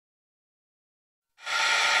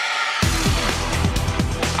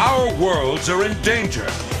Our worlds are in danger.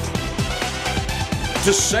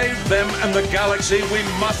 To save them and the galaxy, we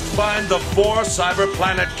must find the 4 cyber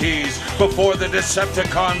planet keys before the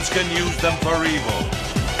Decepticons can use them for evil.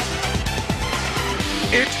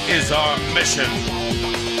 It is our mission.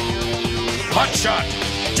 Hotshot,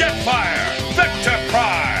 Jetfire, Vector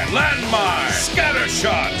Prime, Landmine,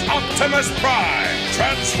 Scattershot, Optimus Prime,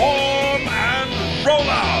 transform and roll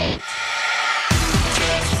out!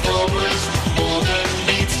 Transformers, more than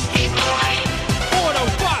meets the eye.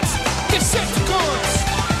 Autobots, Decepticons!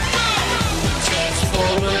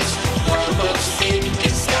 Transformers, robots in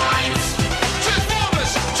disguise.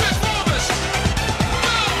 Transformers! Transformers!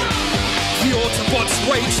 The Autobots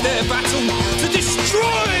wage their battle to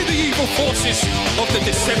destroy the evil forces of the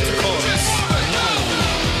Decepticons.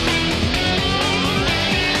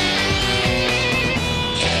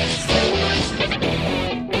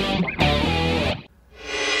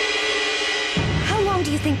 How long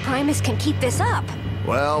do you think Primus can keep this up?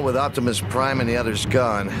 Well, with Optimus Prime and the others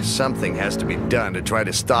gone, something has to be done to try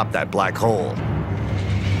to stop that black hole.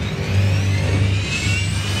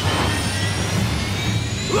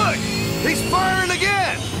 Look! He's firing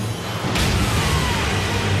again!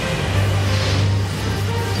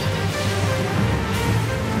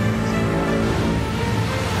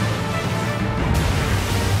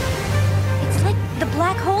 It's like the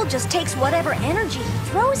black hole just takes whatever energy he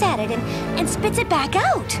throws at it and spits it back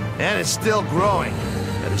out. And it's still growing.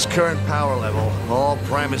 At its current power level, all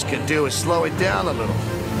Primus can do is slow it down a little.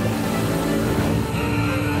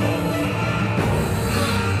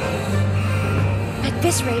 At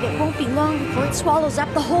this rate, it won't be long before it swallows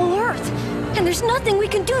up the whole Earth. And there's nothing we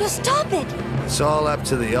can do to stop it. It's all up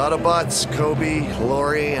to the Autobots, Kobe,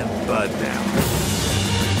 Lori, and Bud now.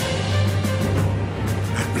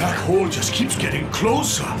 That black hole just keeps getting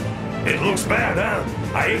closer. It looks bad, huh?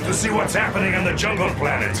 I hate to see what's happening on the jungle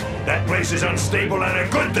planet. That place is unstable and a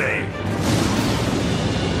good thing.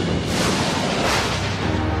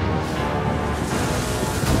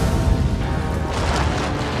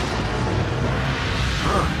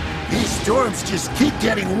 These storms just keep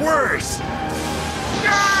getting worse. No,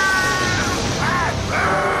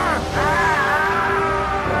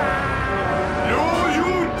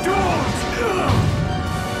 you don't!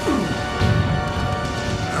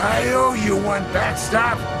 I owe you one,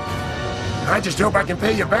 Backstop. I just hope I can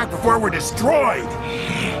pay you back before we're destroyed.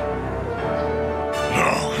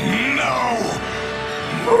 Oh, no!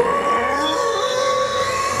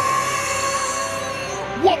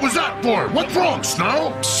 What was that for? What's wrong,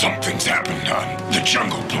 Snow? Something's happened on the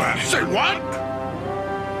jungle planet. Say what?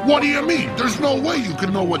 What do you mean? There's no way you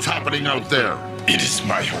can know what's happening out there. It is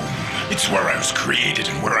my home. It's where I was created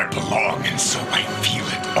and where I belong, and so I feel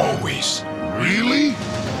it always. Really?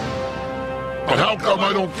 But how come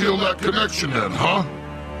I don't feel that connection then, huh?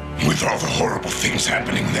 With all the horrible things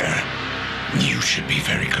happening there, you should be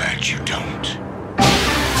very glad you don't.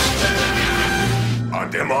 Are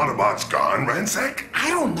them Autobots gone, Ransack? I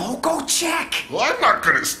don't know. Go check. Well, I'm not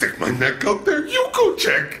gonna stick my neck out there. You go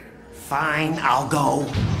check. Fine, I'll go.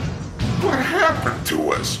 What happened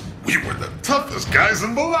to us? We were the toughest guys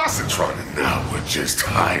in Velocitron, and now we're just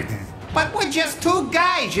hiding. But we're just 2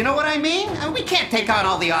 guys, you know what I mean? We can't take on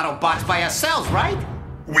all the Autobots by ourselves, right?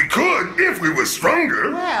 We could if we were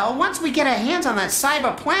stronger. Well, once we get our hands on that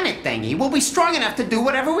cyber planet thingy, we'll be strong enough to do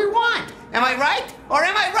whatever we want. Am I right? Or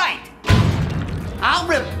am I right? I'll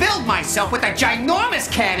rebuild myself with a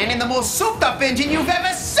ginormous cannon and the most souped-up engine you've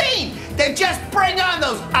ever seen! Then just bring on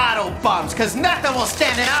those auto bumps, because nothing will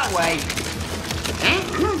stand in our way.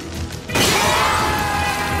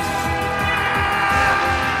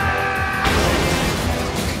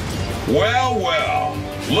 Well, well.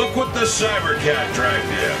 Look what the Cybercat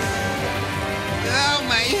dragged in. Oh,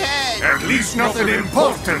 my head! At least nothing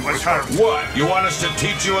important was hurt. What? You want us to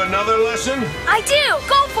teach you another lesson? I do!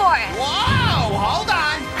 Go for it! Whoa! Hold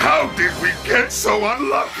on! How did we get so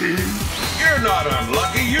unlucky? You're not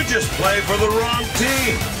unlucky. You just play for the wrong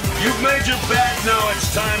team. You've made your bed, now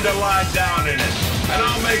it's time to lie down in it. And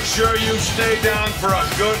I'll make sure you stay down for a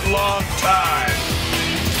good long time.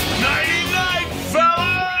 Nighty-night,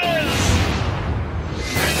 fellas!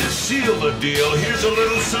 And to seal the deal, here's a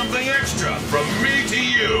little something extra from me to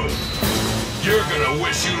you. You're gonna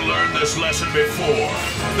wish you learned this lesson before.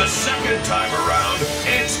 The second time around,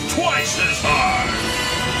 it's twice as hard.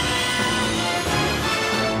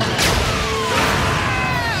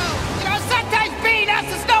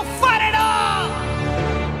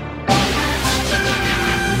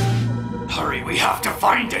 Hurry, we have to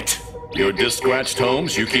find it! Your dispatched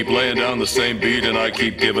Holmes, you keep laying down the same beat and I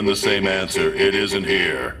keep giving the same answer. It isn't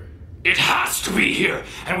here. It has to be here,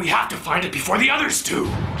 and we have to find it before the others do.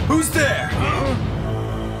 Who's there?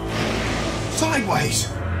 Sideways!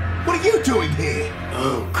 What are you doing here?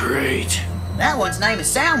 Oh, great. That one's name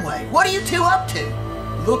is Soundwave. What are you two up to?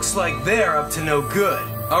 Looks like they're up to no good.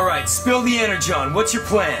 All right, spill the energon. What's your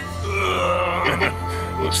plan?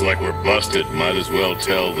 Looks like we're busted. Might as well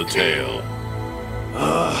tell the tale.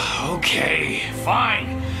 Okay,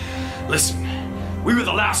 fine. Listen, we were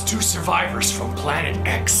the last two survivors from Planet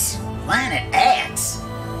X. Planet X?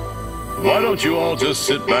 Why don't you all just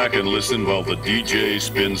sit back and listen while the DJ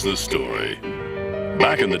spins the story?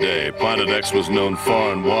 Back in the day, Planet X was known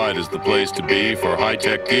far and wide as the place to be for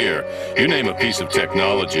high-tech gear. You name a piece of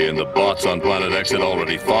technology and the bots on Planet X had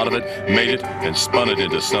already thought of it, made it, and spun it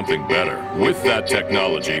into something better. With that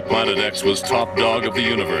technology, Planet X was top dog of the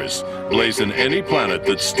universe, blazing any planet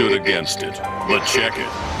that stood against it. But check it.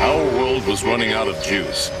 Our world was running out of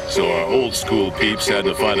juice, so our old-school peeps had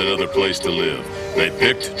to find another place to live. They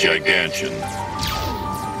picked Gigantian.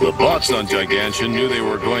 The bots on Gigantian knew they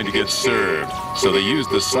were going to get served, so they used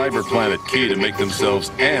the cyber planet key to make themselves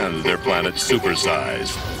and their planet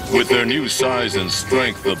supersized. With their new size and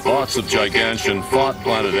strength, the bots of Gigantian fought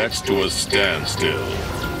Planet X to a standstill.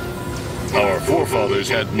 Our forefathers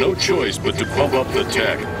had no choice but to pump up the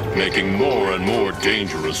tech, making more and more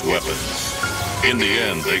dangerous weapons. In the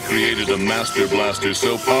end, they created a master blaster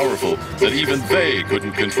so powerful that even they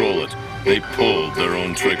couldn't control it. They pulled their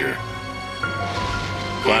own trigger.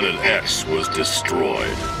 Planet X was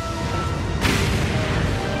destroyed.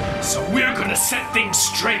 So we're gonna set things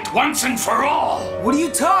straight once and for all. What are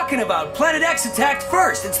you talking about? Planet X attacked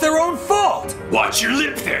first. It's their own fault. Watch your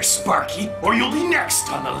lip there, Sparky, or you'll be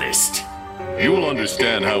next on the list. You will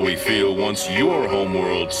understand how we feel once your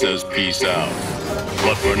homeworld says peace out.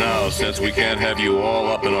 But for now, since we can't have you all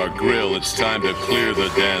up in our grill, it's time to clear the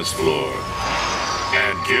dance floor.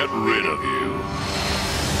 And get rid of you.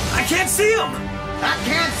 I can't see him! I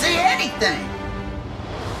can't see anything!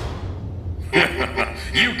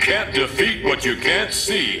 You can't defeat what you can't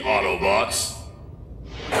see, Autobots.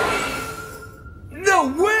 No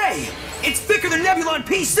way! It's thicker than Nebulon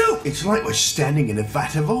pea soup! It's like we're standing in a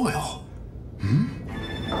vat of oil.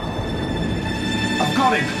 I've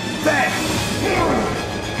got him! There!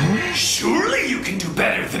 Surely you can do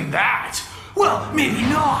better than that. Well, maybe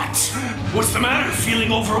not. What's the matter?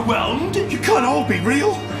 Feeling overwhelmed? You can't all be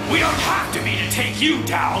real! We don't have to be to take you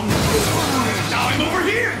down. Now I'm over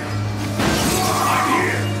here. I'm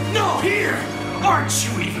here. No, here. Aren't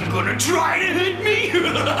you even gonna try to hit me?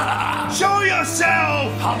 Show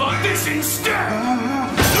yourself! How about this instead?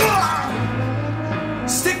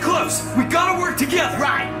 Stick close. We gotta work together.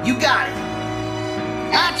 Right, you got it.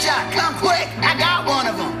 Hotshot, come quick. I got one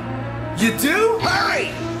of them. You do?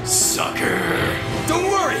 Hurry! Sucker.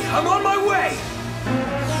 Don't worry, I'm on my way.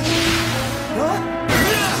 Huh?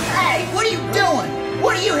 Hey, what are you doing?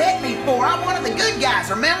 What are you hitting me for? I'm one of the good guys,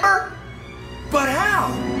 remember? But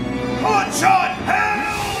how? Hotshot,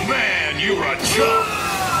 help! Man, you're a chump!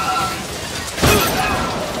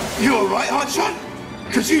 You alright, Hotshot?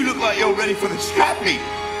 Because you look like you're ready for the scrap heap.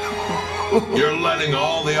 You're letting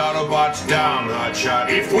all the Autobots down, Hotshot.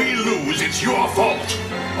 If we lose, it's your fault.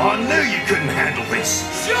 I knew you couldn't handle this.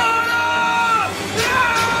 Shut up!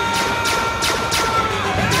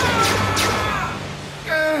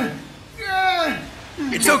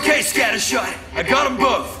 It's okay, Scattershot. I got them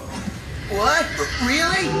both. What?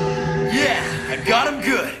 Really? Yeah, I got them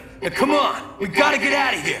good. Now come on, we gotta get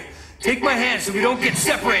out of here. Take my hand so we don't get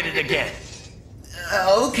separated again.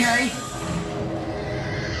 Okay.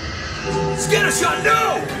 Scattershot,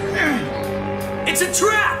 no! It's a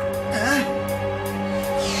trap!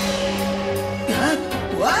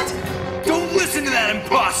 What? Don't listen to that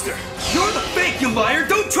imposter! You're the fake, you liar!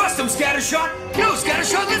 Don't trust him, Scattershot! No,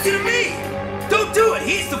 Scattershot, listen to me! Don't do it!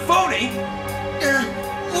 He's the phony!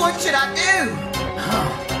 What should I do?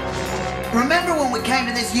 Remember when we came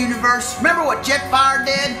to this universe? Remember what Jetfire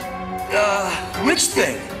did? Which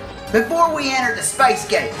thing? Before we entered the space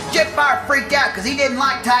gate, Jetfire freaked out because he didn't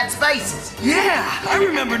like tight spaces. Yeah, I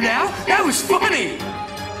remember now. That was funny.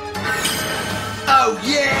 Oh,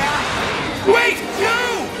 yeah? Wait,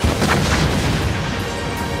 no!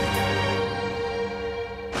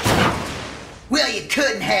 Well, you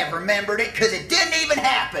couldn't have remembered it because it didn't even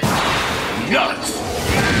happen. Nuts!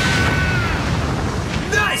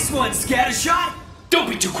 Nice one, Scattershot! Don't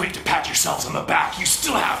be too quick to pat yourselves on the back. You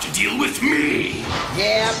still have to deal with me.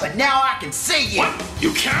 Yeah, but now I can see you. What?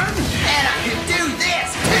 You can? And I can do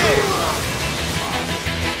this, too!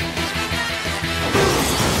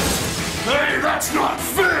 Hey, that's not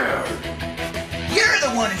fair! You're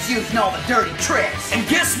the one who's using all the dirty tricks. And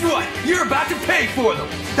guess what? You're about to pay for them.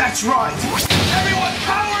 That's right. Everyone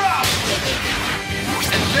power up!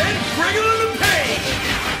 And then bring it on the pain!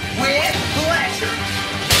 With pleasure.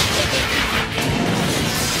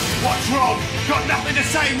 What's wrong? Got nothing to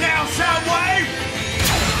say now, Soundwave?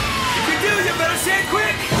 If you do, you better say it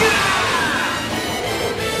quick!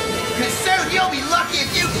 Cause soon you'll be lucky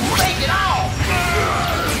if you can fake it all.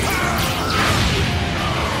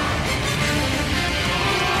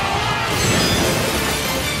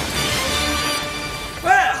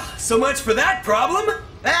 Well, so much for that problem.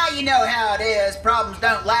 Well, you know how it is. Problems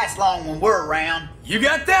don't last long when we're around. You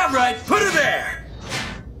got that right. Put her there.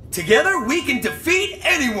 Together, we can defeat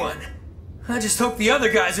anyone. I just hope the other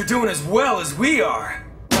guys are doing as well as we are.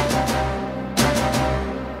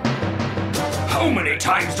 How many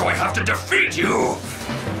times do I have to defeat you?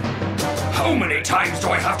 How many times do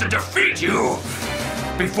I have to defeat you?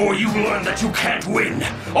 Before you learn that you can't win.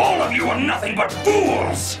 All of you are nothing but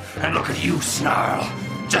fools. And look at you, Snarl.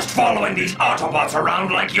 Just following these Autobots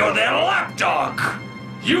around like you're their lapdog.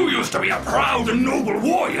 You used to be a proud and noble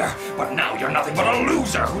warrior, but now you're nothing but a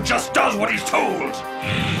loser who just does what he's told.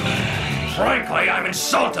 Frankly, I'm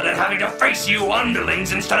insulted at having to face you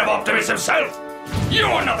underlings instead of Optimus himself.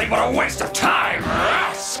 You're nothing but a waste of time,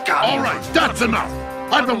 rascal! All right, that's enough.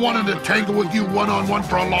 I've been wanting to tangle with you one-on-one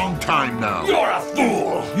for a long time now. You're a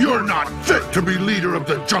fool! You're not fit to be leader of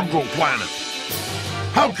the jungle planet.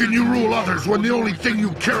 How can you rule others when the only thing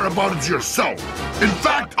you care about is yourself? In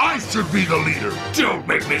fact, I should be the leader. Don't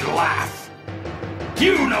make me laugh.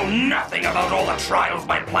 You know nothing about all the trials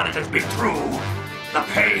my planet has been through. The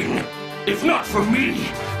pain. If not for me,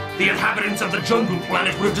 the inhabitants of the jungle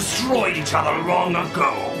planet would have destroyed each other long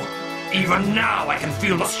ago. Even now, I can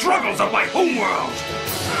feel the struggles of my homeworld.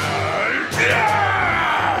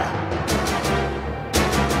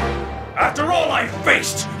 After all I've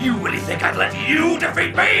faced, you really think I'd let you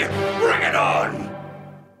defeat me? Bring it on!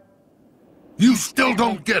 You still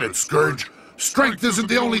don't get it, Scourge. Strength isn't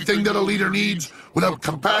the only thing that a leader needs. Without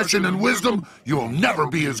compassion and wisdom, you will never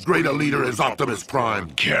be as great a leader as Optimus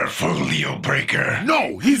Prime. Careful, Leo Breaker.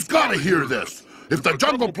 No, he's gotta hear this. If the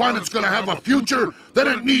jungle planet's gonna have a future, then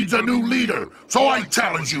it needs a new leader. So I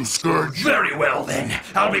challenge you, Scourge. Very well, then.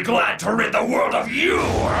 I'll be glad to rid the world of you.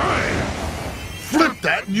 Flip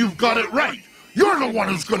that and you've got it right. You're the one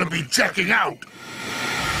who's gonna be checking out.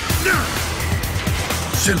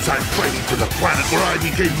 Since I'm fighting for the planet where I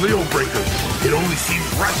became Leo Breaker, it only seems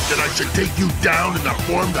right that I should take you down in the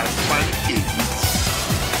form that planet gave you.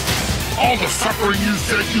 All the suffering you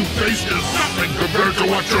said you faced is nothing compared to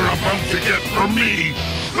what you're about to get from me,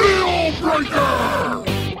 Leo Breaker!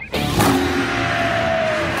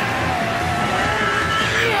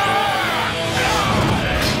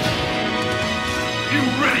 You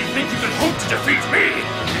really think you can hope to defeat me?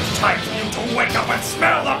 It's time for you to wake up and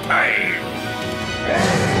smell the pain!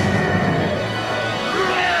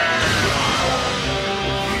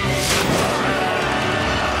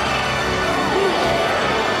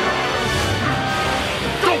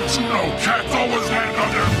 Don't you know cats always land on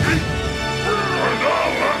their feet? And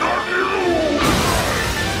I'll land on you!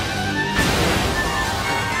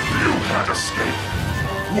 You can't escape.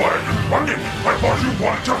 Why are you running? I thought you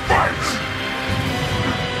wanted to fight!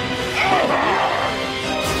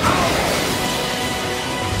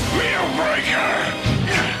 Leo Breaker!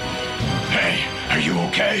 Hey, are you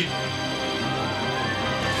okay?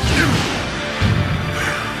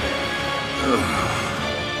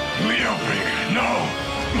 Leo Breaker, no!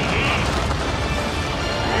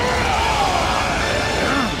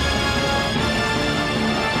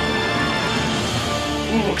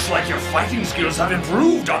 Looks like your fighting skills have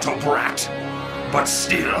improved, Autobrat. But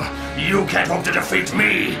still, you can't hope to defeat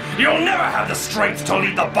me. You'll never have the strength to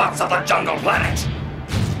lead the bots of the jungle planet.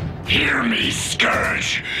 Hear me,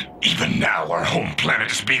 Scourge. Even now, our home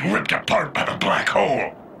planet is being ripped apart by the black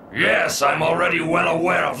hole. Yes, I'm already well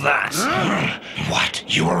aware of that. What?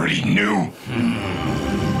 You already knew?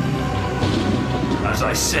 As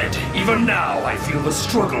I said, even now I feel the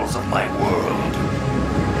struggles of my world.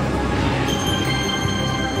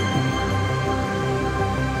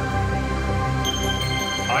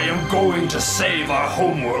 I am going to save our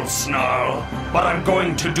homeworld, Snarl, but I'm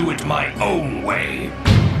going to do it my own way.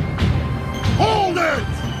 Hold it!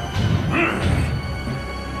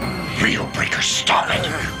 Leo Breaker, stop it!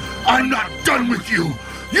 I'm not done with you!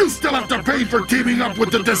 You still have to pay for teaming up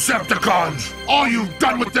with the Decepticons! All you've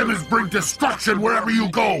done with them is bring destruction wherever you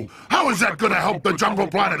go! How is that gonna help the jungle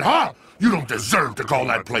planet, huh? You don't deserve to call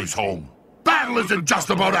that place home! Battle isn't just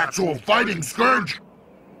about actual fighting, Scourge!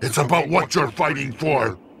 It's about what you're fighting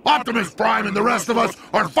for. Optimus Prime and the rest of us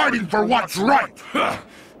are fighting for what's right.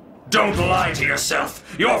 Don't lie to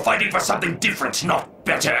yourself. You're fighting for something different, not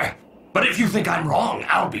better. But if you think I'm wrong,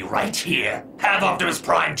 I'll be right here. Have Optimus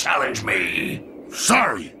Prime challenge me.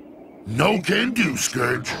 Sorry. No can do,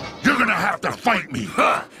 Scourge. You're gonna have to fight me.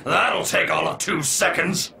 That'll take all of 2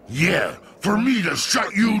 seconds. Yeah, for me to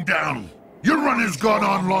shut you down. Your run has gone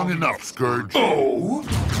on long enough, Scourge. Oh?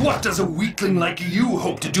 What does a weakling like you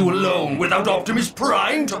hope to do alone without Optimus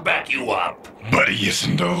Prime to back you up? But he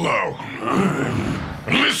isn't alone.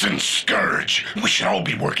 Listen, Scourge, we should all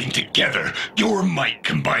be working together. Your might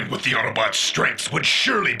combined with the Autobots' strengths would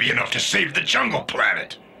surely be enough to save the jungle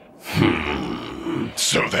planet.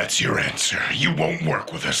 So that's your answer. You won't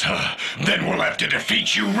work with us, huh? Then we'll have to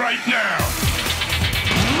defeat you right now.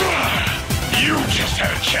 You just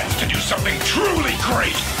had a chance to do something truly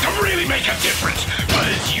great, to really make a difference. But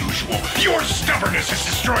as usual, your stubbornness has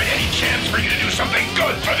destroyed any chance for you to do something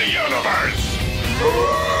good for the universe.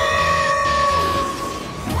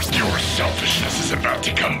 Your selfishness is about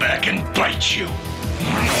to come back and bite you.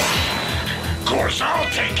 Of course, I'll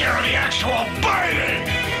take care of the actual biting.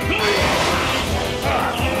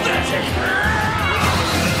 That's it.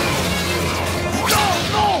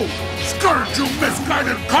 No! Scourge, you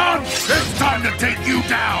misguided con! It's time to take you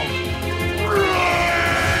down!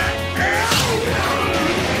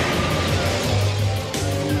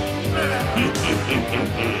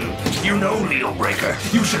 You know, Leo Breaker,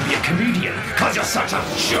 you should be a comedian, cause you're such a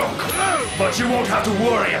joke. But you won't have to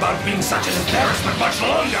worry about being such an embarrassment much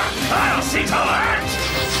longer. I'll see to that.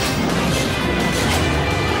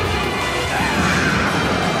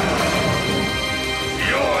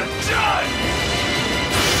 You're done!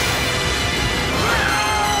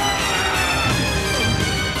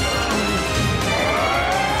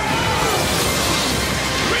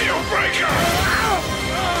 Leo Breaker!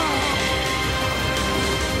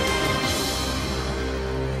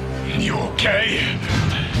 You okay?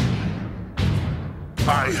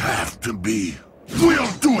 I have to be.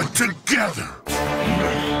 We'll do it together!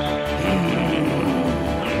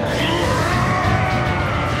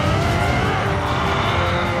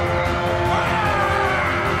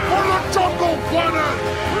 For the jungle planet!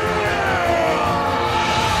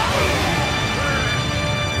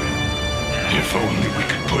 If only we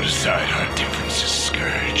could put aside our differences,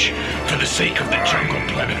 Scourge. For the sake of the jungle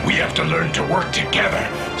planet, we have to learn to work together,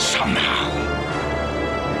 somehow.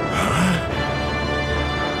 Huh?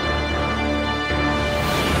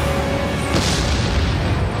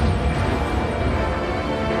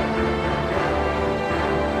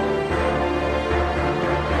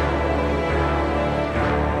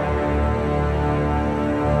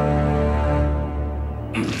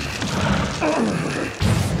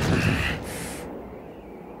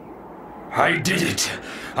 I did it!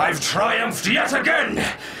 I've triumphed yet again!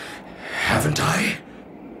 Haven't I?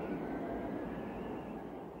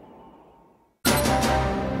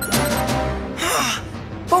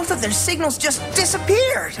 Both of their signals just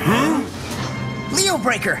disappeared! Leo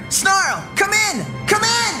Breaker! Snarl! Come in! Come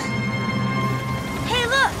in! Hey,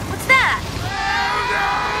 look! What's that?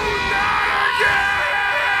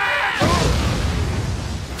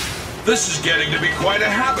 This is getting to be quite a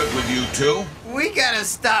habit with you two. We gotta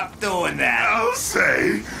stop doing that. I'll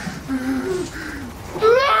say.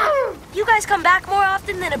 You guys come back more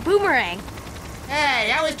often than a boomerang.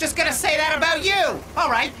 Hey, I was just gonna say that about you. All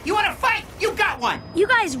right, you wanna fight? You got one. You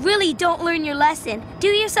guys really don't learn your lesson. Do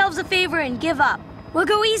yourselves a favor and give up. We'll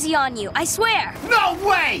go easy on you, I swear. No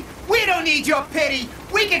way! We don't need your pity.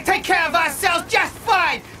 We can take care of ourselves just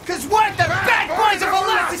fine, because we're the bad boys of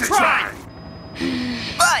Velocitron!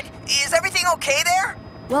 Bud, is everything okay there?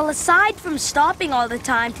 Well, aside from stopping all the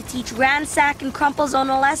time to teach Ransack and Crumplezone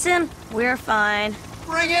a lesson, we're fine.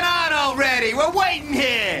 Bring it on already! We're waiting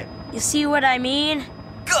here! You see what I mean?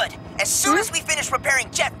 Good. As soon as we finish repairing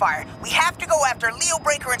Jetfire, we have to go after Leo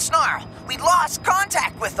Breaker and Snarl. We lost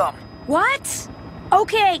contact with them. What?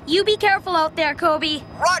 Okay, you be careful out there, Kobe.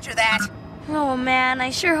 Roger that. Oh man, I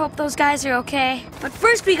sure hope those guys are okay. But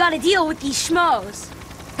first we gotta deal with these schmoes.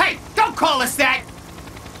 Hey, don't call us that!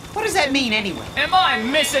 What does that mean anyway? Am I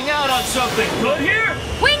missing out on something good here?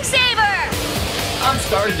 Wing Saber! I'm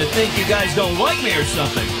starting to think you guys don't like me or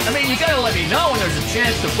something. I mean, you gotta let me know when there's a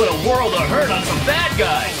chance to put a world of hurt on some bad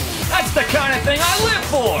guys. That's the kind of thing I live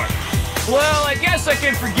for. Well, I guess I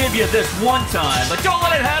can forgive you this one time, but don't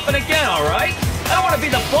let it happen again, all right? I don't want to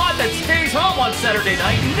be the bot that stays home on Saturday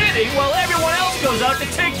night knitting while everyone else goes out to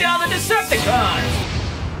take down the Decepticons.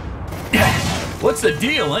 What's the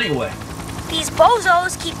deal, anyway? These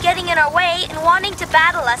bozos keep getting in our way and wanting to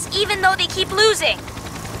battle us even though they keep losing.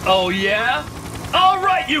 Oh, yeah? All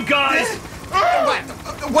right, you guys!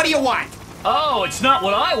 What do you want? Oh, it's not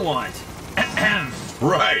what I want.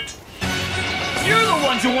 Right. You're the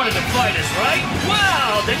ones who wanted to fight us, right?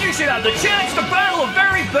 Well, then you should have the chance to battle the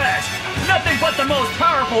very best. Nothing but the most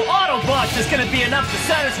powerful Autobots is gonna be enough to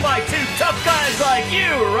satisfy two tough guys like you,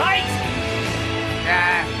 right?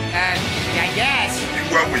 I guess.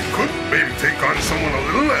 Well, we could maybe take on someone a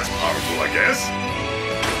little less powerful, I guess.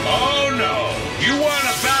 Oh, no. You want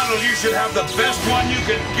a battle, you should have the best one you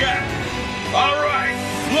can get. All right,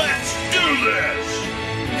 let's do this.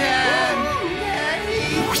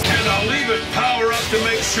 And I'll leave it power up to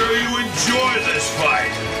make sure you enjoy this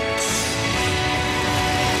fight.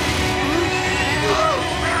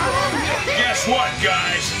 Guess what,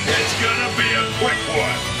 guys? It's gonna be a quick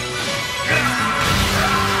one.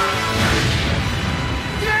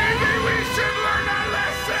 Maybe we should learn our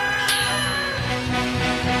lesson!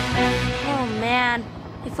 Oh man,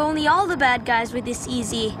 if only all the bad guys were this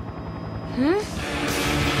easy.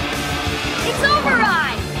 It's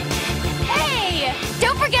Override! Hey!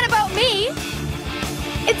 Don't forget about me!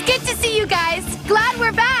 It's good to see you guys. Glad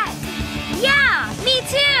we're back! Yeah, me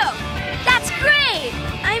too! That's great!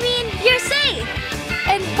 I mean, you're safe!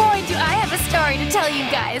 And boy, do I have a story to tell you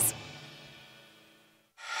guys.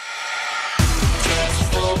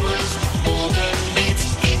 Transformers, more than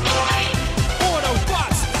meets the eye.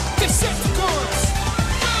 Autobots, Decepticons.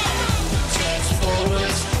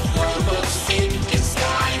 Transformers, robots in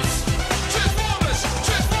disguise. Transformers,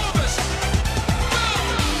 Transformers.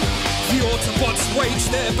 The Autobots wage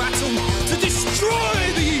their battle to destroy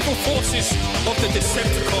the evil forces of the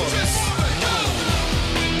Decepticons.